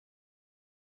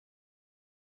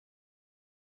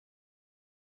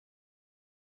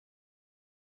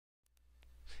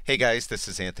Hey guys, this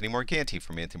is Anthony Morganti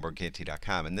from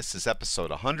anthonymorganti.com, and this is episode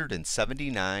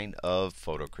 179 of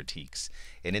Photo Critiques.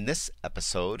 And in this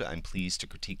episode, I'm pleased to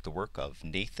critique the work of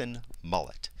Nathan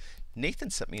Mullet. Nathan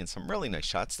sent me in some really nice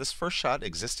shots. This first shot,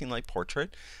 Existing Light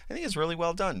Portrait, I think is really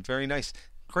well done. Very nice.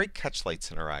 Great catch lights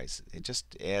in her eyes. It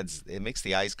just adds, it makes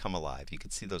the eyes come alive. You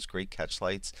can see those great catch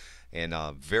lights and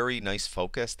very nice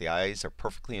focus. The eyes are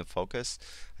perfectly in focus.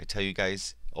 I tell you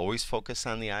guys, always focus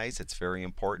on the eyes. It's very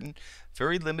important.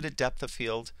 Very limited depth of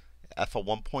field,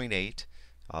 f/1.8.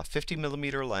 50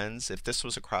 millimeter lens. If this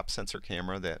was a crop sensor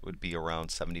camera, that would be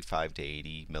around 75 to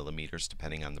 80 millimeters,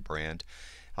 depending on the brand.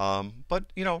 But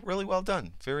you know, really well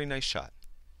done. Very nice shot.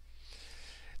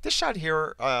 This shot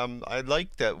here, I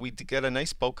like that we get a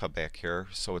nice bokeh back here,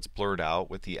 so it's blurred out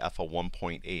with the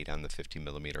f/1.8 on the 50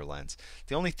 millimeter lens.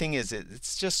 The only thing is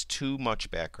it's just too much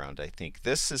background, I think.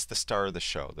 This is the star of the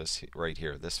show, this right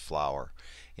here, this flower.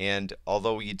 And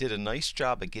although you did a nice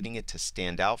job of getting it to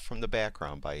stand out from the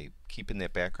background by keeping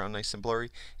that background nice and blurry,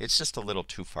 it's just a little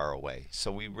too far away.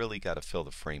 So we really got to fill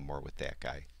the frame more with that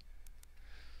guy.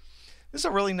 This is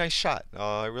a really nice shot.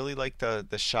 I really like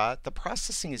the shot. The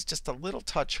processing is just a little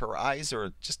touch. Her eyes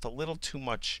are just a little too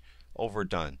much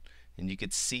overdone, and you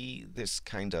could see this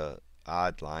kind of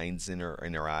odd lines in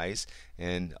her eyes.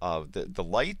 And the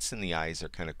lights in the eyes are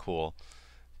kind of cool,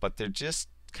 but they're just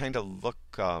kind of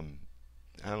look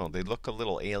I don't know. They look a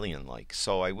little alien-like.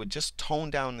 So I would just tone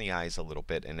down the eyes a little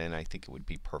bit, and then I think it would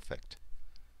be perfect.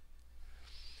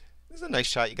 This is a nice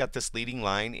shot. You got this leading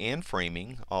line and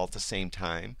framing all at the same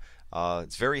time.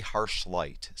 It's very harsh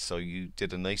light, so you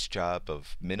did a nice job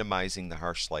of minimizing the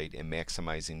harsh light and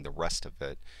maximizing the rest of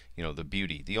it, you know, the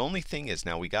beauty. The only thing is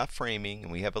now we got framing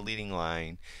and we have a leading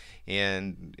line,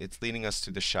 and it's leading us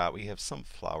to the shot. We have some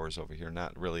flowers over here,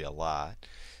 not really a lot.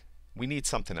 We need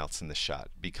something else in the shot.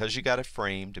 Because you got it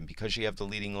framed and because you have the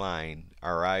leading line,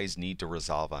 our eyes need to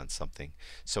resolve on something.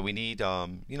 So we need,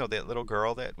 you know, that little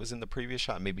girl that was in the previous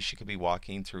shot. Maybe she could be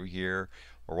walking through here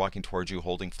or walking towards you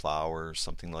holding flowers,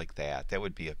 something like that. That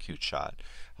would be a cute shot.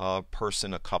 A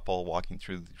person, a couple walking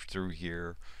through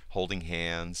here, holding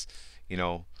hands, you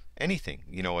know, anything.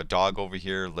 You know, a dog over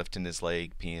here lifting his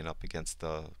leg, peeing up against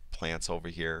the plants over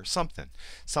here.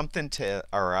 Something to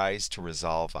our eyes to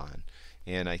resolve on.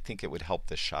 And I think it would help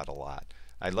this shot a lot.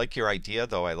 I like your idea,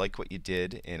 though. I like what you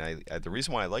did, and the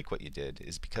reason why I like what you did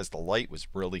is because the light was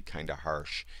really kind of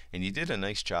harsh, and you did a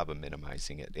nice job of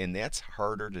minimizing it, and that's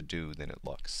harder to do than it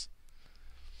looks.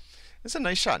 It's a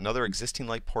nice shot. Another existing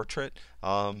light portrait.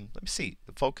 Let me see.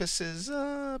 The focus is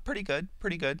pretty good,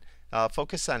 pretty good.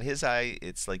 Focus on his eye.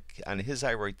 It's like on his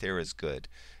eye right there is good.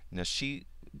 Now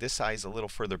this eye is a little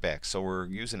further back, so we're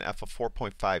using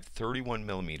f/4.5, 31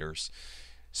 millimeters.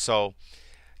 So,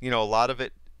 you know, a lot of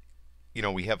it, you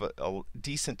know, we have a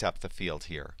decent depth of field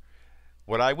here.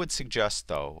 What I would suggest,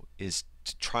 though, is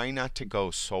to try not to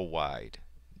go so wide.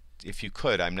 If you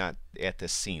could, I'm not at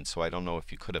this scene, so I don't know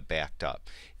if you could have backed up.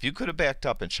 If you could have backed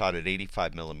up and shot at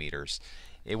 85 millimeters,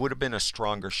 it would have been a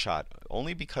stronger shot,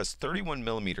 only because 31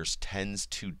 millimeters tends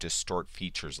to distort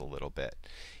features a little bit.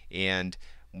 And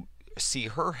see,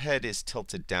 her head is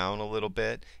tilted down a little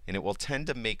bit, and it will tend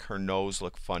to make her nose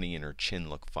look funny and her chin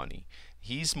look funny.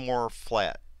 He's more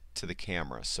flat to the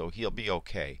camera, so he'll be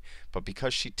okay. But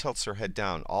because she tilts her head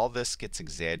down, all this gets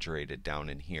exaggerated down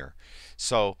in here.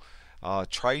 So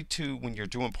try to, when you're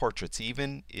doing portraits,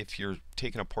 even if you're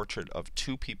taking a portrait of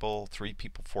 2 people, 3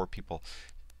 people, 4 people,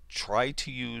 try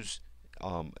to use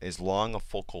as long a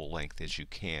focal length as you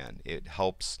can. It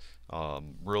helps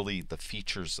really the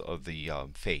features of the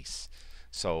face.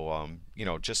 So you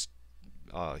know, just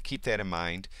keep that in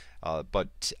mind.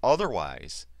 But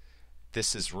otherwise,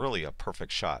 this is really a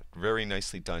perfect shot. Very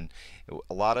nicely done.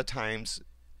 A lot of times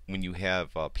when you have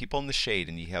people in the shade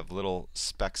and you have little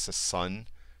specks of sun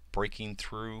breaking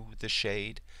through the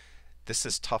shade, this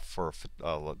is tough for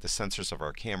the sensors of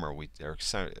our camera.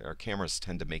 Our cameras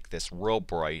tend to make this real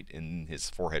bright and his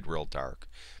forehead real dark.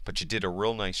 But you did a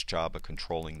real nice job of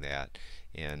controlling that,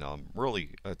 and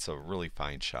really, it's a really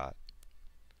fine shot.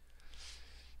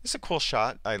 It's a cool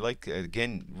shot. I like,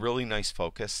 again, really nice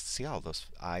focus. See how those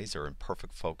eyes are in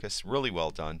perfect focus? Really well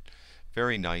done.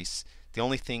 Very nice. The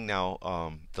only thing now,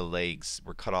 the legs,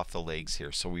 we're cut off the legs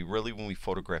here. So we really, when we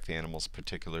photograph animals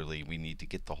particularly, we need to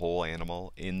get the whole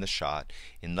animal in the shot,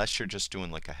 unless you're just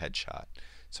doing like a headshot.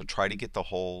 So try to get the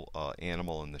whole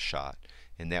animal in the shot,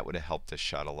 and that would have helped this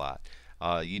shot a lot.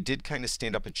 You did kind of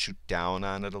stand up and shoot down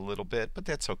on it a little bit, but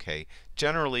that's okay.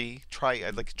 Generally,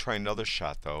 I'd like to try another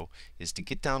shot though, is to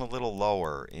get down a little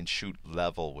lower and shoot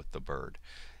level with the bird.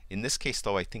 In this case,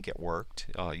 though, I think it worked.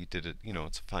 You did it, you know,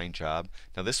 it's a fine job.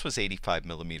 Now, this was 85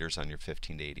 millimeters on your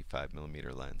 15 to 85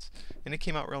 millimeter lens, and it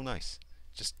came out real nice.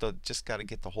 Just got to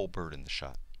get the whole bird in the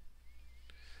shot.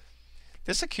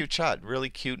 This is a cute shot, really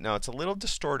cute. Now it's a little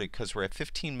distorted because we're at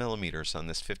 15 millimeters on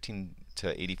this 15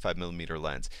 to 85 millimeter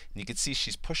lens, and you can see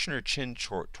she's pushing her chin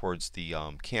towards the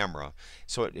camera.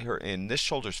 So and this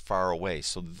shoulder's far away.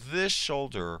 So this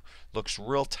shoulder looks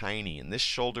real tiny, and this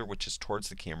shoulder, which is towards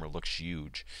the camera, looks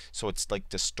huge. So it's like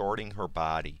distorting her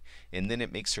body, and then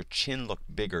it makes her chin look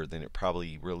bigger than it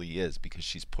probably really is because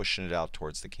she's pushing it out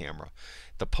towards the camera.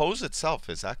 The pose itself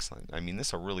is excellent. I mean, this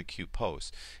is a really cute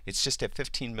pose. It's just at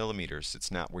 15 millimeters.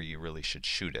 It's not where you really should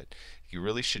shoot it. You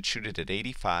really should shoot it at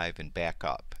 85 and back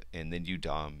up, and then you'd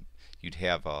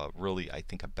have a really, I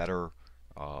think, a better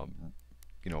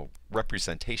you know,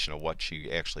 representation of what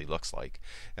she actually looks like.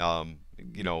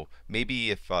 You know, maybe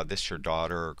if this is your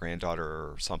daughter or granddaughter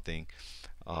or something,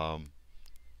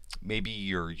 maybe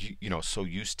you're you know, so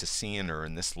used to seeing her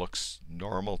and this looks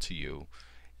normal to you,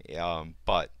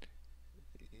 but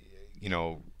you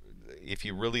know, if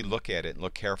you really look at it and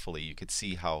look carefully, you could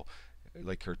see how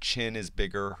like her chin is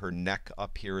bigger, her neck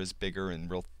up here is bigger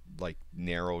and real like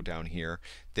narrow down here.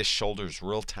 This shoulder's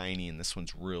real tiny and this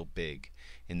one's real big,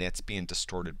 and that's being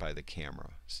distorted by the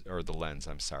camera or the lens,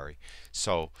 I'm sorry.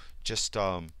 So just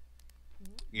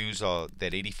use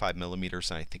that 85 millimeters,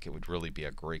 and I think it would really be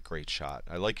a great shot.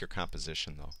 I like your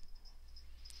composition though.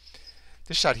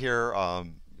 This shot here,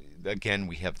 again,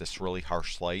 we have this really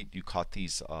harsh light. You caught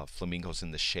these flamingos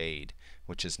in the shade,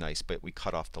 which is nice, but we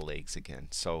cut off the legs again.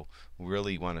 So we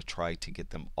really want to try to get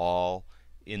them all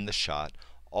in the shot.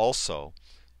 Also,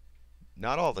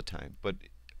 not all the time, but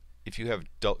if you have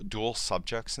dual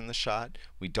subjects in the shot,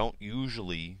 we don't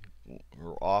usually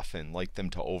or often like them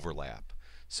to overlap.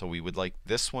 So we would like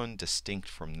this one distinct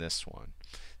from this one.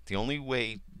 The only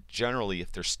way, generally,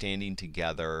 if they're standing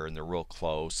together and they're real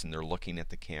close and they're looking at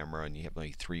the camera and you have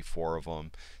like 3, 4 of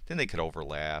them, then they could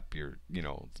overlap, you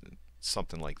know,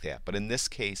 something like that. But in this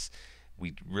case,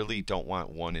 we really don't want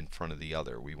one in front of the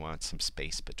other. We want some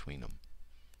space between them.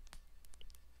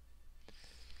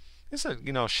 This is a,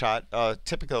 you know, shot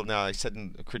typical. Now I said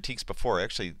in critiques before,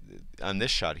 actually on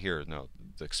this shot here, no,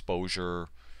 the exposure,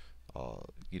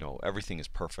 you know, everything is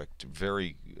perfect.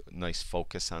 Very nice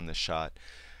focus on this shot.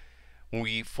 When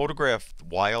we photograph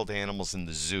wild animals in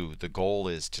the zoo, the goal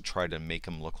is to try to make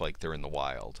them look like they're in the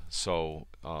wild. So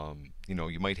you know,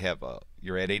 you might have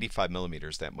you're at 85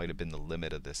 millimeters. That might have been the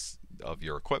limit of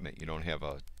your equipment. You don't have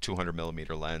a 200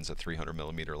 millimeter lens, a 300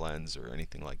 millimeter lens, or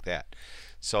anything like that.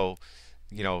 So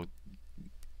you know,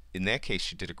 in that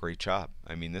case, you did a great job.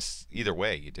 I mean, either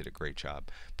way, you did a great job.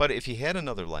 But if you had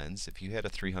another lens, if you had a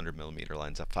 300 millimeter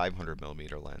lens, a 500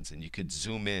 millimeter lens, and you could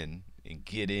zoom in and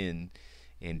get in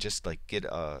and just like get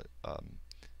a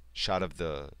shot of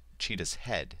the cheetah's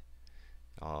head,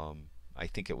 I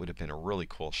think it would have been a really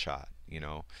cool shot, you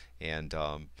know. And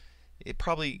it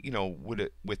probably, you know,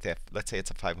 with that, let's say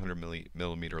it's a 500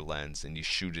 millimeter lens and you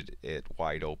shoot it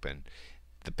wide open,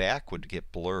 the back would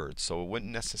get blurred, so it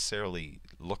wouldn't necessarily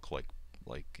look like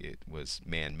it was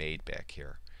man-made back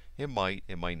here. It might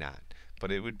not,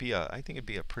 but it would be I think it'd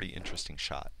be a pretty interesting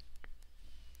shot.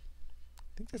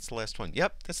 I think that's the last one.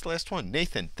 Yep, that's the last one.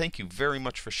 Nathan, thank you very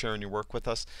much for sharing your work with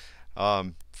us.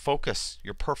 Focus,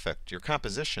 you're perfect. Your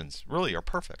compositions really are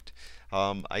perfect.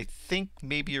 I think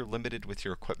maybe you're limited with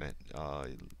your equipment.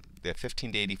 The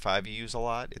 15 to 85 you use a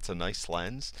lot. It's a nice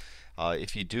lens.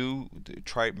 If you do,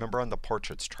 remember on the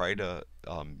portraits, try to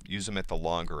use them at the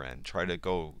longer end. Try to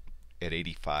go at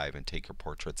 85 and take your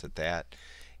portraits at that.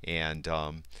 And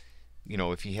you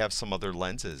know, if you have some other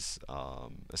lenses,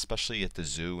 especially at the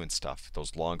zoo and stuff,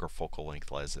 those longer focal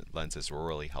length lenses will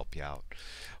really help you out.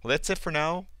 Well, that's it for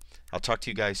now. I'll talk to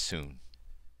you guys soon.